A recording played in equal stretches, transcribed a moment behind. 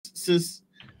since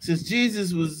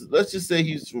Jesus was, let's just say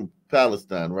he's from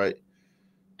Palestine, right?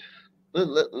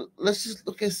 Let's just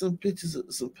look at some pictures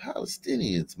of some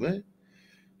Palestinians, man.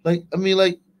 Like, I mean,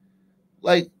 like,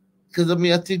 because I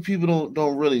mean, I think people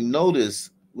don't really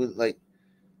notice when like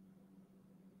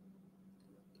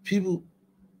people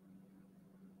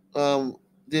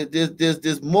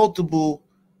there's multiple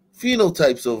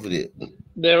phenotypes over there.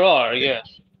 There are,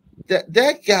 yes.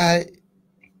 That guy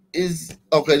is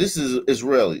okay. This is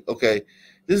Israeli. Okay,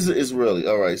 this is Israeli.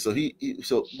 All right. So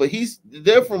but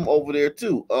they're from over there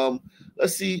too.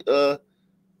 Let's see. Let's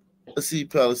see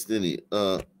Palestinian.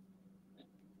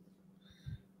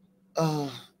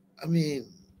 I mean,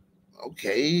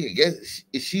 okay. I guess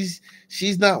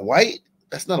she's not white.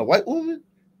 That's not a white woman.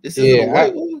 This isn't a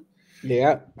white woman.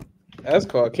 Yeah, that's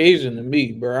Caucasian to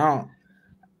me, bro. I don't.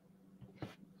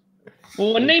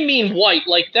 Well, when they mean white,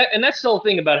 like that, and that's the whole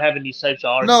thing about having these types of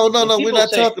arguments. No. We're not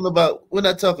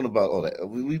talking about all that.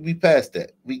 We passed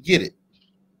that. We get it.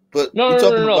 But no.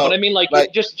 But I mean, like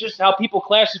just how people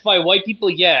classify white people.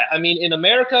 Yeah, I mean, in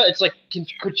America, it's like,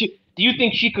 could she? Do you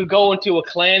think she could go into a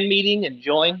Klan meeting and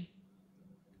join?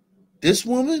 This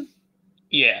woman?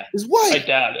 Yeah, is white. I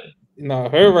doubt it. No,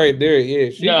 her right there, yeah.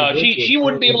 She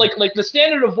wouldn't be able, like the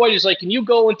standard of white is like, can you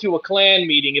go into a Klan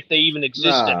meeting if they even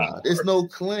exist anymore? There's no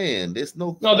Klan.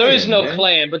 No, there is no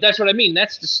Klan, but that's what I mean.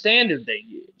 That's the standard they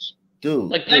use.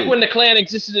 Dude. Like when the Klan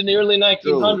existed in the early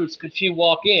 1900s, could she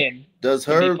walk in? Does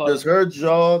her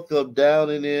jaw come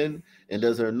down and in, and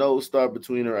does her nose start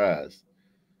between her eyes?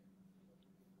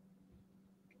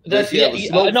 That's I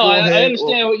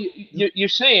understand what you're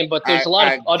saying, but there's a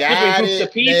lot of different groups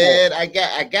of people. Man, I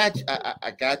got you.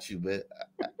 I got you, man.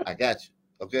 I got you.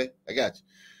 Okay, I got you.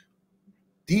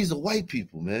 These are white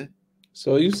people, man.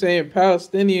 So you saying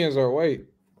Palestinians are white?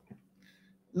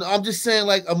 No, I'm just saying,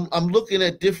 like, I'm looking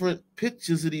at different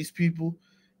pictures of these people,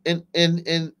 and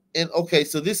okay,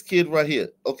 so this kid right here,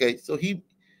 okay, so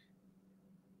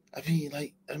I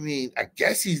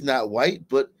guess he's not white,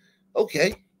 but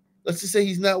okay. Let's just say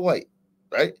he's not white,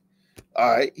 right? All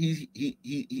right, he's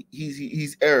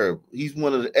Arab. He's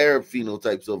one of the Arab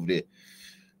phenotypes over there.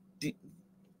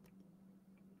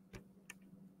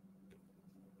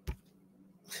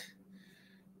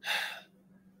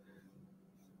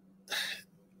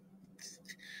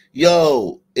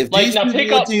 Yo, if like now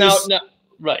pick up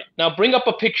now bring up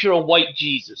a picture of white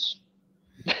Jesus,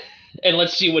 and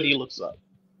let's see what he looks like.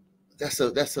 That's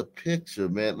a picture,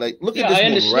 man. Like, look at this I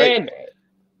one, understand right?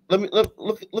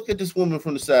 Look at this woman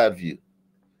from the side view.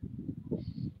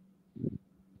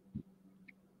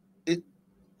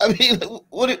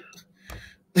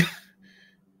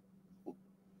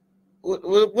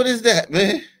 What is that,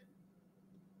 man?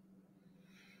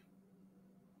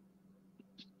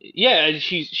 Yeah,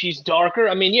 she's darker.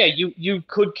 I mean, yeah, you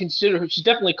could consider her. She's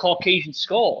definitely Caucasian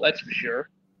skull, that's for sure.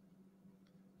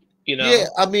 You know. Yeah,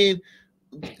 I mean,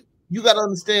 you got to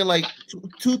understand, like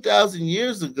 2,000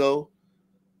 years ago,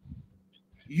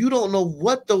 you don't know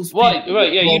what those people right,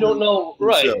 yeah, you don't know,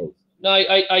 themselves. Right?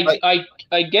 No,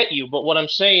 I get you, but what I'm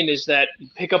saying is that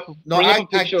bring up a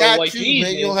picture of white Jesus.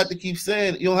 Man, you don't have to keep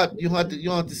saying. You don't have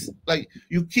to like.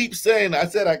 You keep saying. I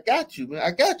said I got you, man.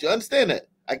 I got you. Understand that?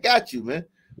 I got you, man.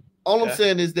 All I'm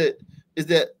saying is that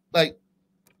like,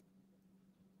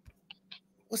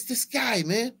 what's this guy,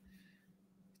 man?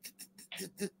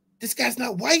 This guy's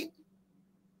not white.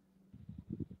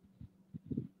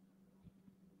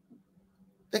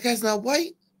 That guy's not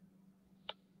white.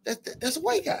 That's a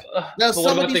white guy. Now,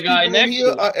 some of these people in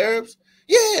here are Arabs.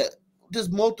 Yeah, there's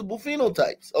multiple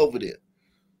phenotypes over there.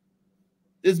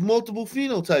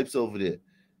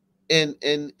 And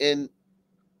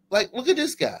like, look at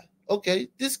this guy. Okay,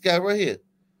 this guy right here.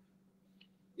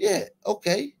 Yeah,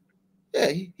 okay.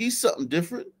 Yeah, he's something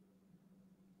different.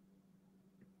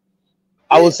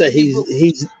 I would say he's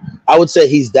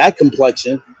that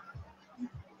complexion.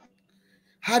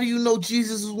 How do you know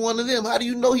Jesus was one of them? How do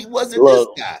you know he wasn't this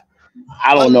guy?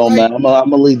 I don't know, man. I'm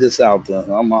gonna leave this out there.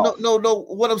 No.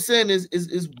 What I'm saying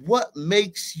is what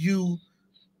makes you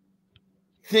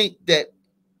think that?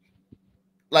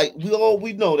 Like,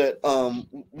 we know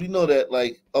that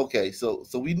like, okay, so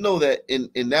we know that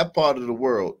in that part of the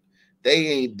world, they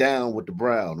ain't down with the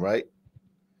brown, right?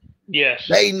 Yes.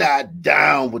 They not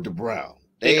down with the brown.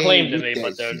 They claim to be,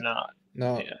 but they're not.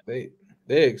 No, yeah.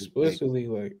 They explicitly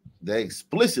like. They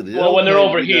explicitly. Well, when they're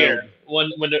over here, when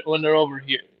they're over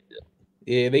here.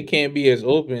 Yeah, they can't be as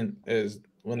open as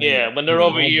when. When they're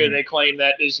over here, they claim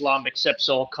that Islam accepts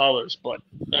all colors, but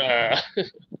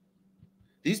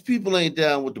these people ain't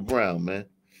down with the brown, man.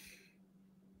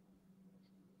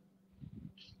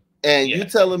 And you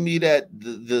telling me that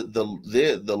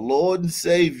the Lord and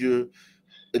Savior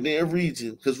in their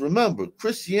region, because remember,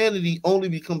 Christianity only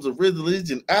becomes a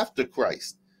religion after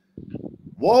Christ.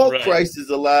 While Christ is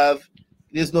alive,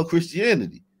 there's no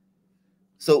Christianity.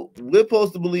 So we're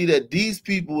supposed to believe that these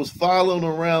people was following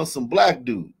around some black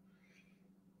dude.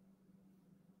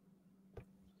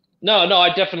 No,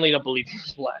 I definitely don't believe he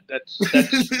was black.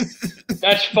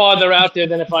 That's farther out there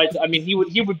than if I mean, he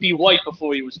would be white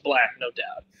before he was black, no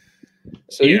doubt.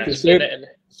 So you consider?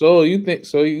 So you think?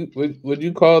 So you would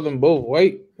you call them both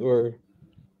white, or?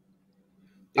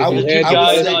 I would say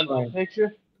guys on the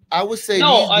picture. I would say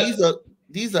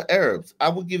these are Arabs. I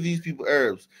would give these people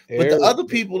Arabs. But the other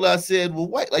people I said were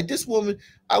white. Like this woman,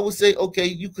 I would say, okay,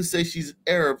 you could say she's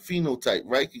Arab phenotype,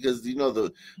 right? Because you know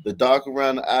the dark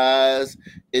around the eyes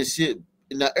and shit.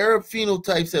 Now Arab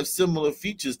phenotypes have similar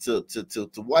features to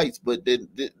whites, but they're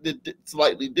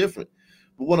slightly different.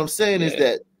 But what I'm saying is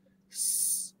that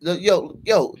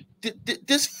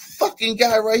this fucking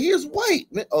guy right here is white,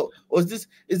 man. Or is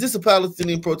this a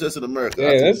Palestinian protest in America?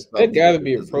 Yeah, that gotta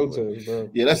be a protest, bro.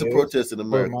 Yeah, that's a protest in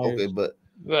America. Okay, but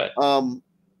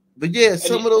yeah,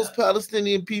 some of those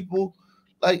Palestinian people,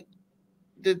 like,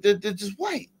 they're just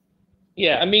white.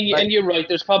 Yeah, I mean, and you're right.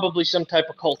 There's probably some type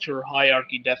of culture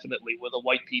hierarchy, definitely, where the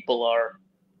white people are.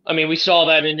 I mean, we saw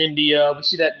that in India. We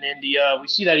see that in India. We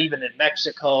see that even in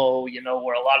Mexico, you know,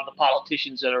 where a lot of the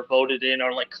politicians that are voted in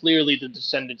are, like, clearly the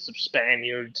descendants of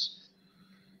Spaniards,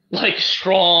 like,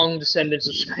 strong descendants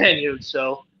of Spaniards.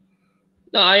 So,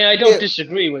 no, I don't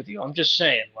disagree with you. I'm just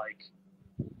saying, like.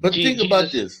 But think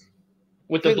about this.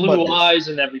 With the blue eyes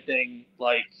and everything,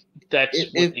 like, that's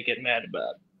what they get mad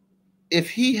about. If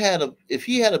he had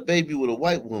a baby with a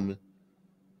white woman,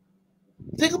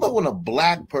 think about when a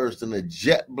black person, a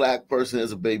jet black person,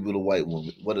 has a baby with a white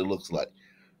woman, what it looks like.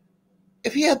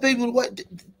 If he had a baby with a white,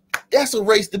 that's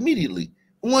erased immediately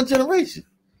in one generation.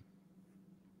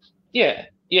 Yeah.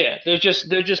 They're just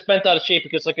bent out of shape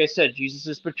because, like I said, Jesus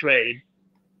is portrayed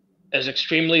as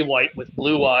extremely white with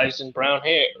blue eyes and brown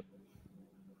hair.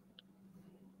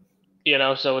 You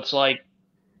know, so it's like,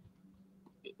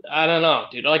 I don't know,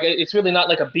 dude. Like, it's really not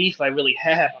like a beef I really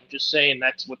have. I'm just saying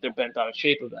that's what they're bent out of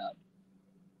shape about.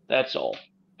 That's all.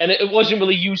 And it wasn't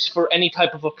really used for any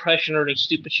type of oppression or any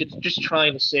stupid shit. Just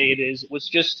trying to say it is. It was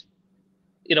just,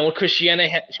 you know, when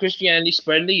Christianity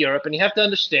spread into Europe, and you have to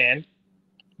understand,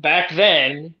 back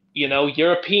then, you know,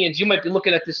 Europeans, you might be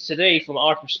looking at this today from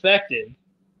our perspective,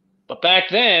 but back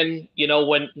then, you know,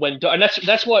 when and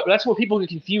that's what people get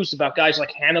confused about guys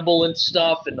like Hannibal and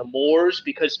stuff and the Moors,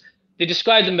 because they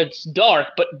described them as dark,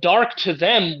 but dark to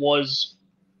them was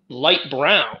light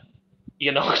brown.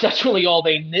 You know, that's really all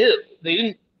they knew. They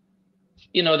didn't,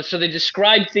 you know, so they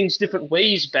described things different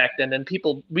ways back then. And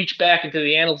people reach back into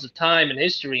the annals of time and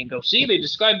history and go, see, they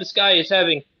described this guy as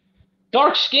having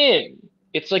dark skin.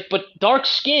 It's like, but dark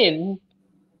skin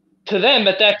to them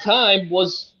at that time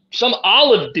was some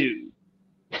olive dude.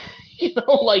 You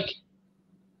know, like,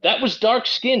 that was dark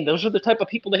skin. Those were the type of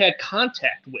people they had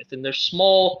contact with in their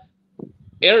small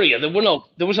area. There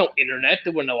was no internet.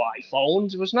 There were no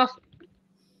iPhones. There was nothing.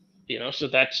 You know, so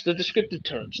that's the descriptive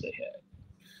terms they had.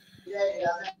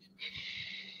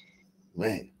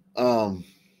 Man.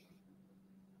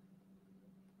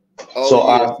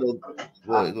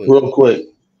 Real quick,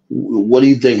 what do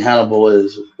you think Hannibal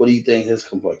is? What do you think his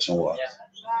complexion was?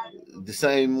 The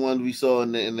same one we saw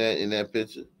in that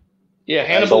picture. Yeah,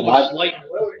 Hannibal was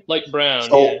light brown.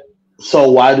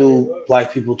 So why do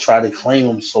black people try to claim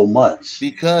him so much?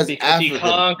 Because Africa, he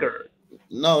conquered.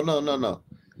 No.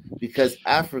 Because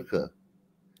Africa,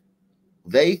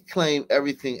 they claim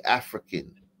everything African.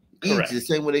 Correct. Egypt, the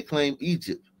same way they claim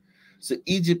Egypt. So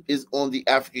Egypt is on the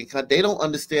African continent. They don't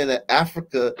understand that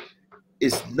Africa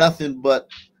is nothing but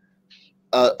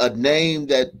a name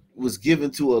that was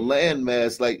given to a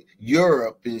landmass like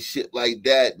Europe and shit like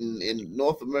that, and in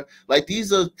North America. Like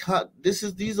these are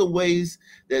ways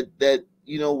that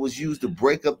you know was used to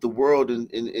break up the world in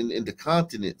the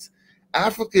continents.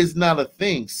 Africa is not a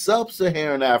thing.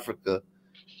 Sub-Saharan Africa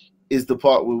is the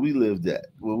part where we lived at,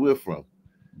 where we're from.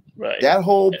 Right. That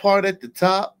whole part at the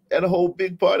top, that whole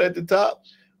big part at the top,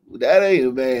 that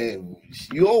ain't, man.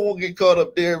 You don't want to get caught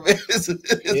up there, man.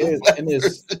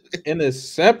 And it's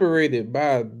separated by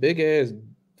a big ass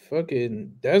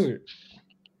fucking desert.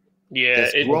 Yeah,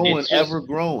 it's growing, ever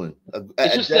growing. A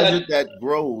desert that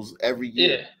grows every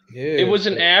year. Yeah, it was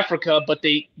in Africa, but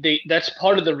they that's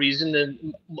part of the reason,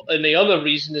 and the other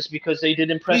reason is because they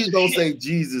did impressive. Please don't say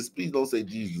Jesus. Please don't say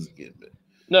Jesus again, man.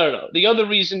 No. The other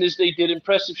reason is they did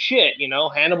impressive shit. You know,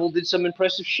 Hannibal did some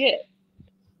impressive shit.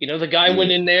 You know, the guy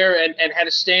went in there and had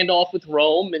a standoff with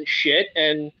Rome and shit,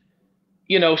 and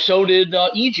so did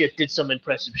Egypt did some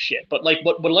impressive shit. But like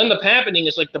what ended up happening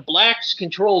is like the blacks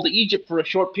controlled Egypt for a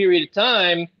short period of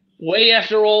time, way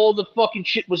after all the fucking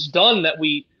shit was done that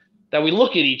we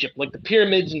look at Egypt, like the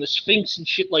pyramids and the Sphinx and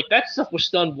shit like that stuff was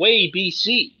done way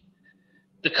BC.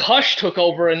 The Kush took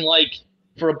over and like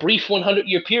for a brief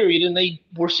 100-year period, and they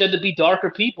were said to be darker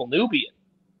people, Nubian.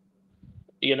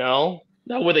 Now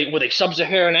were they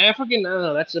sub-Saharan African?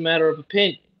 No, that's a matter of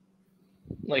opinion.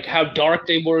 Like how dark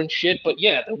they were and shit, but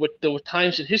yeah, there were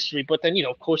times in history. But then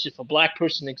of course, if a black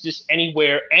person exists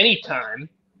anywhere, anytime,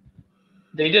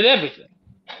 they did everything.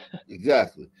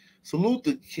 Exactly. Salute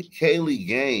to Kaylee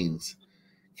Gaines.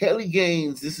 Kaylee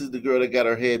Gaines, this is the girl that got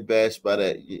her head bashed by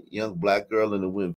that young black girl and it went